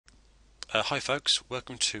Hi folks,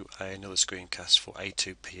 welcome to another screencast for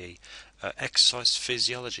A2 PE Exercise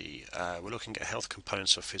Physiology. We're looking at health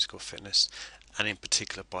components of physical fitness and in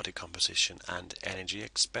particular body composition and energy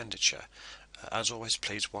expenditure. As always,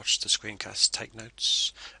 please watch the screencast, take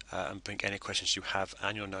notes and bring any questions you have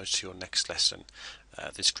and your notes to your next lesson.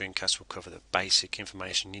 This screencast will cover the basic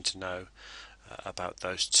information you need to know about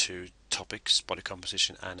those two topics, body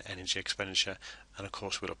composition and energy expenditure, and of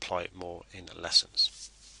course we'll apply it more in lessons.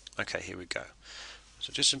 Okay, here we go.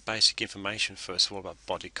 So just some basic information first of all about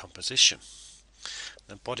body composition.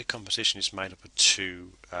 Now, body composition is made up of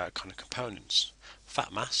two kind of components.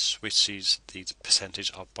 Fat mass, which is the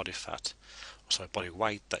percentage of body fat, also body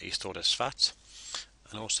weight that is stored as fat,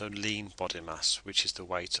 and also lean body mass, which is the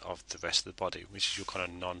weight of the rest of the body, which is your kind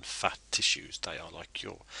of non-fat tissues. They are like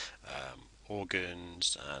your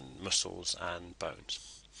organs and muscles and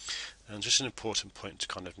bones. And just an important point to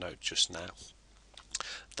kind of note just now,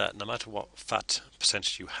 that no matter what fat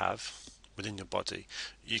percentage you have within your body,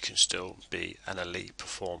 you can still be an elite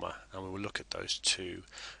performer, and we will look at those two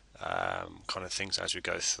kind of things as we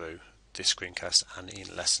go through this screencast and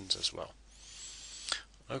in lessons as well.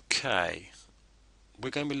 Okay, we're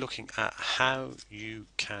going to be looking at how you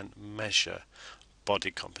can measure body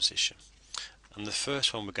composition, and the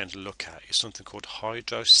first one we're going to look at is something called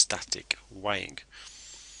hydrostatic weighing,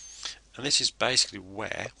 and this is basically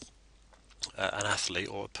where an athlete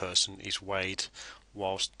or a person is weighed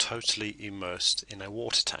whilst totally immersed in a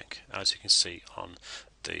water tank, as you can see on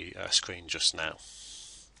the screen just now.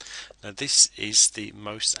 Now this is the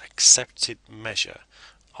most accepted measure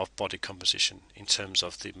of body composition in terms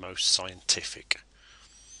of the most scientific.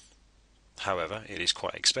 However, it is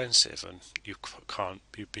quite expensive, and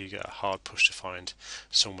you'd be hard pushed to find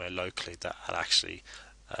somewhere locally that actually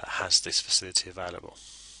has this facility available.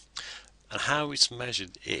 And how it's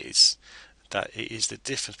measured is that it is the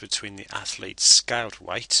difference between the athlete's scaled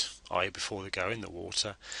weight, i.e. before they go in the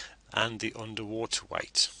water, and the underwater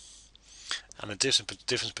weight. And the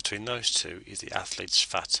difference between those two is the athlete's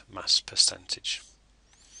fat mass percentage.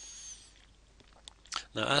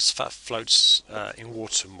 Now, as fat floats in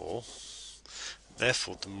water more,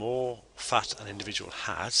 therefore the more fat an individual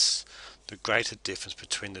has, the greater difference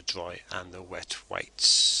between the dry and the wet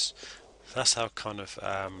weights. So that's how kind of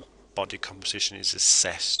body composition is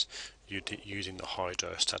assessed using the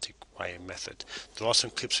hydrostatic weighing method. There are some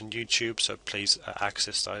clips on YouTube, so please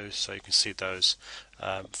access those so you can see those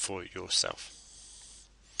for yourself.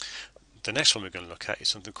 The next one we're going to look at is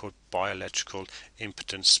something called bioelectrical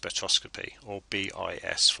impedance spectroscopy, or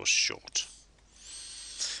BIS for short.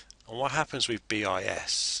 And what happens with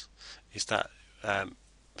BIS is that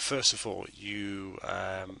first of all, you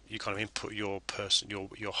kind of input your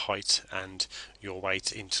height and your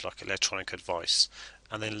weight into like electronic device,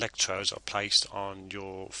 and then electrodes are placed on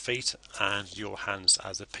your feet and your hands,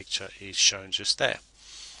 as the picture is shown just there.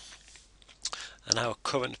 And now a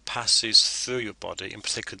current passes through your body, in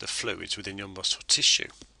particular the fluids within your muscle tissue,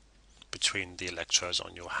 between the electrodes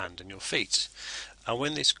on your hand and your feet. And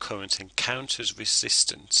when this current encounters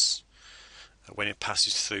resistance, when it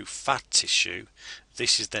passes through fat tissue,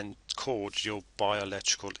 this is then called your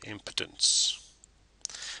bioelectrical impedance.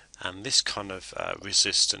 And this kind of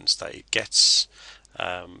resistance that it gets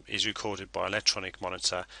is recorded by electronic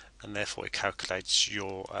monitor, and therefore it calculates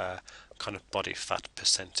your kind of body fat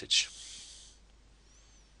percentage.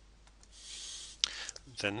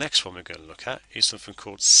 The next one we're going to look at is something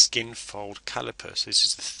called SKINFOLD calipers. This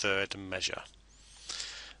is the third measure.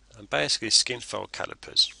 And basically SKINFOLD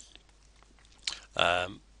calipers are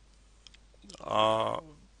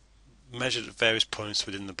measured at various points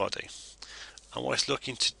within the body, and what it's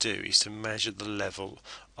looking to do is to measure the level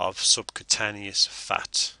of subcutaneous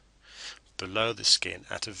fat below the skin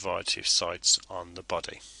at a variety of sites on the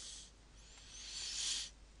body.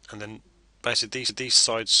 And then basically these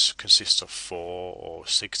sites consist of 4 or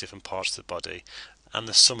 6 different parts of the body, and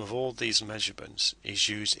the sum of all these measurements is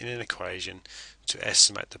used in an equation to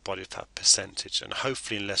estimate the body fat percentage. And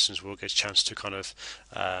hopefully in lessons we'll get a chance to kind of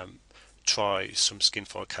try some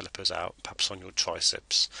SKINFOLD calipers out, perhaps on your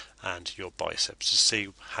triceps and your biceps, to see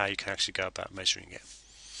how you can actually go about measuring it.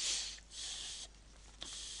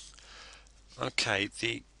 Okay,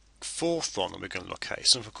 the fourth one that we're going to look at is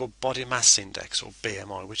something called body mass index, or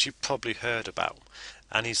BMI, which you've probably heard about,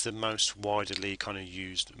 and is the most widely kind of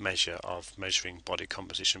used measure of measuring body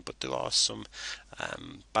composition. But there are some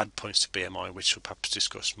bad points to BMI, which we'll perhaps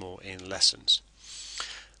discuss more in lessons.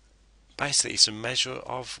 Basically, it's a measure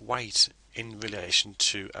of weight in relation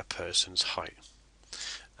to a person's height,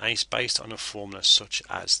 and it's based on a formula such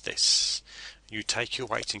as this. You take your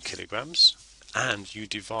weight in kilograms and you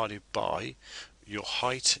divide it by your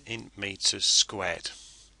height in meters squared.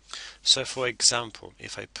 So for example,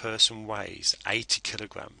 if a person weighs 80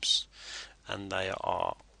 kilograms and they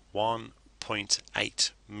are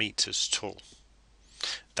 1.8 meters tall,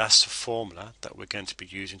 that's the formula that we're going to be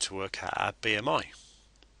using to work out our BMI.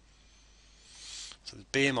 So the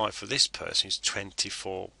BMI for this person is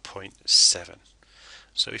 24.7.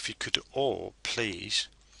 So if you could all please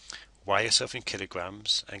weigh yourself in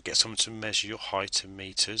kilograms and get someone to measure your height in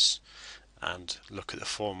meters and look at the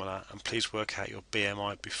formula, and please work out your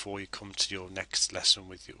BMI before you come to your next lesson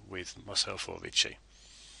with myself or Richie.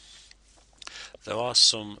 There are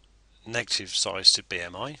some negative sides to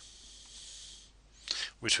BMI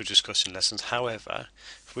which we'll discuss in lessons. However,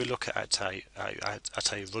 if we look at a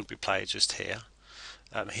rugby player just here,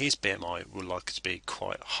 his BMI will likely to be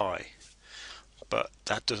quite high, but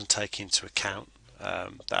that doesn't take into account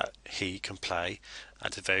that he can play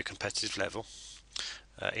at a very competitive level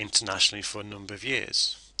internationally for a number of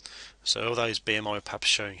years. So although his BMI perhaps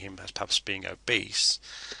showing him as perhaps being obese,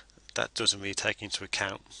 that doesn't really take into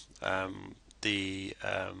account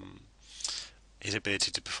his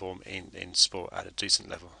ability to perform in sport at a decent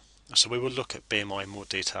level. So we will look at BMI in more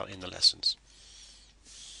detail in the lessons.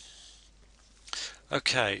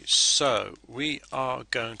 Okay, so we are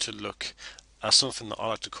going to look at something that I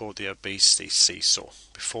like to call the obesity seesaw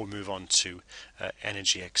before we move on to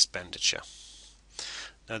energy expenditure.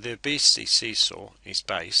 Now the obesity seesaw is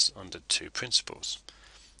based on the two principles: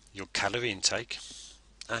 your calorie intake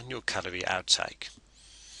and your calorie outtake.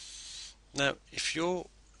 Now if your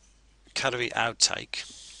calorie outtake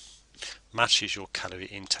matches your calorie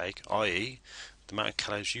intake, i.e. the amount of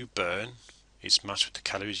calories you burn is matched with the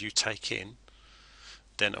calories you take in,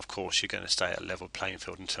 then of course you're going to stay at a level playing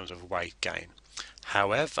field in terms of weight gain.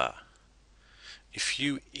 However, if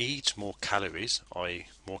you eat more calories, i.e.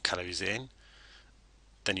 more calories in,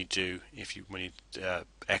 than you do when you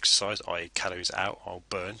exercise, i.e. calories out or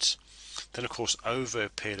burnt, then of course over a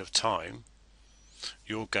period of time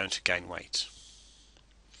you're going to gain weight.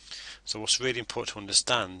 So what's really important to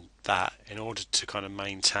understand that in order to kind of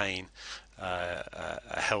maintain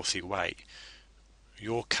a healthy weight,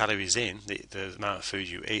 your calories in, the amount of food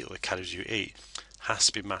you eat or the calories you eat, has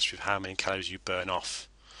to be matched with how many calories you burn off.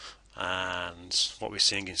 And what we're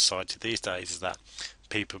seeing in society these days is that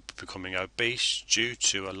people are becoming obese due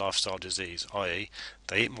to a lifestyle disease, i.e.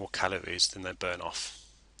 they eat more calories than they burn off.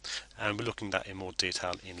 And we're looking at that in more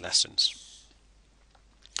detail in lessons.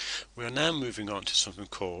 We are now moving on to something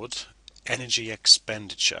called energy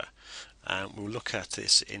expenditure, and we'll look at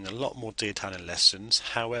this in a lot more detail in lessons.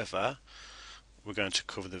 However, we're going to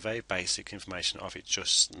cover the very basic information of it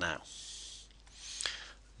just now.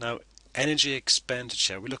 Now, energy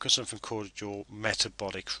expenditure, we look at something called your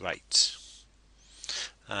metabolic rate.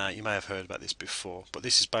 You may have heard about this before, but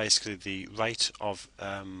this is basically the rate of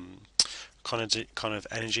kind of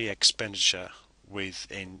energy expenditure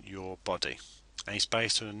within your body, and it's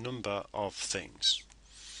based on a number of things.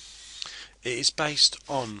 It is based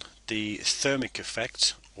on the thermic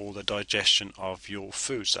effect or the digestion of your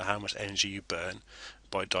food, so how much energy you burn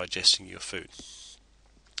by digesting your food.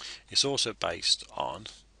 It's also based on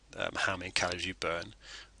how many calories you burn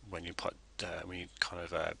when you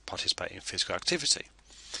participate in physical activity.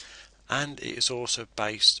 And it is also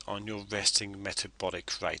based on your resting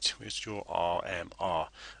metabolic rate, which is your RMR.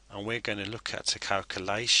 And we're going to look at a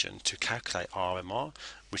calculation to calculate RMR,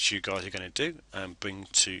 which you guys are going to do and bring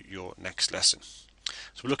to your next lesson.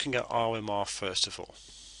 So we're looking at RMR first of all.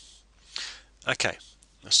 Okay,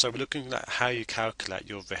 so we're looking at how you calculate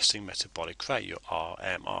your resting metabolic rate, your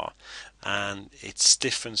RMR, and its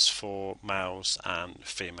difference for males and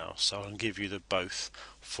females. So I'll give you the both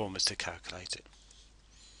formulas to calculate it.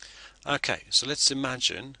 Okay, so let's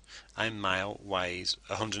imagine a male weighs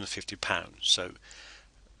 150 pounds. So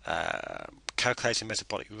calculating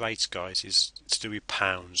metabolic rates, guys, is to do with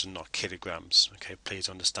pounds and not kilograms. Okay, please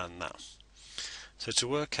understand that. So to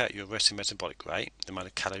work out your resting metabolic rate, the amount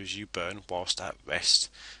of calories you burn whilst at rest,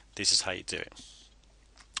 this is how you do it.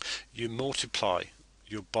 You multiply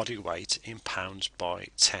your body weight in pounds by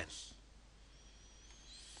 10.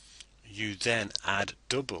 You then add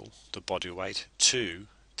double the body weight to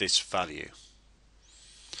this value.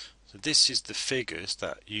 So this is the figures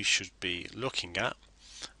that you should be looking at,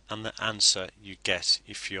 and the answer you get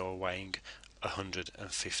if you're weighing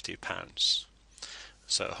 150 pounds.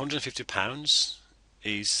 So 150 pounds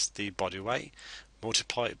is the body weight,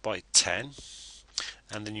 multiply it by 10,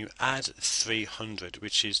 and then you add 300,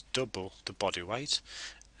 which is double the body weight,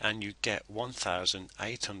 and you get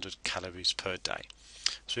 1,800 calories per day.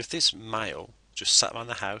 So if this male just sat around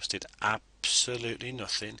the house, did absolutely absolutely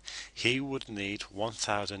nothing, he would need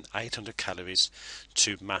 1,800 calories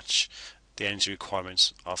to match the energy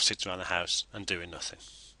requirements of sitting around the house and doing nothing.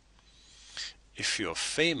 If you're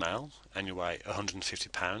female and you weigh 150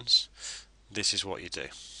 pounds, this is what you do.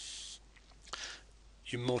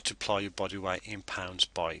 You multiply your body weight in pounds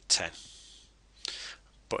by 10.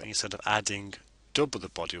 But instead of adding double the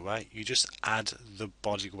body weight, you just add the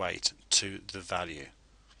body weight to the value.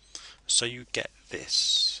 So you get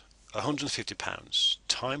this: 150 pounds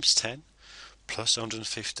times 10 plus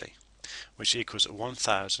 150, which equals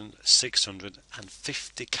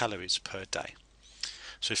 1,650 calories per day.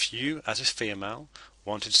 So if you, as a female,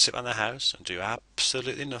 wanted to sit around the house and do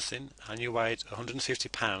absolutely nothing, and you weighed 150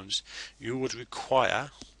 pounds, you would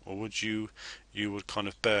require, or you would kind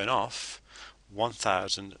of burn off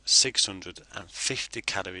 1,650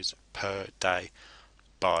 calories per day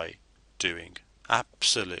by doing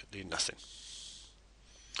absolutely nothing.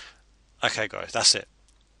 Okay guys, that's it.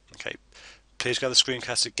 Okay, please go to the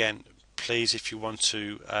screencast again. Please, if you want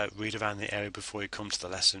to read around the area before you come to the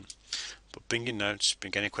lesson. But bring your notes,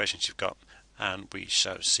 bring any questions you've got, and we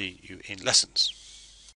shall see you in lessons.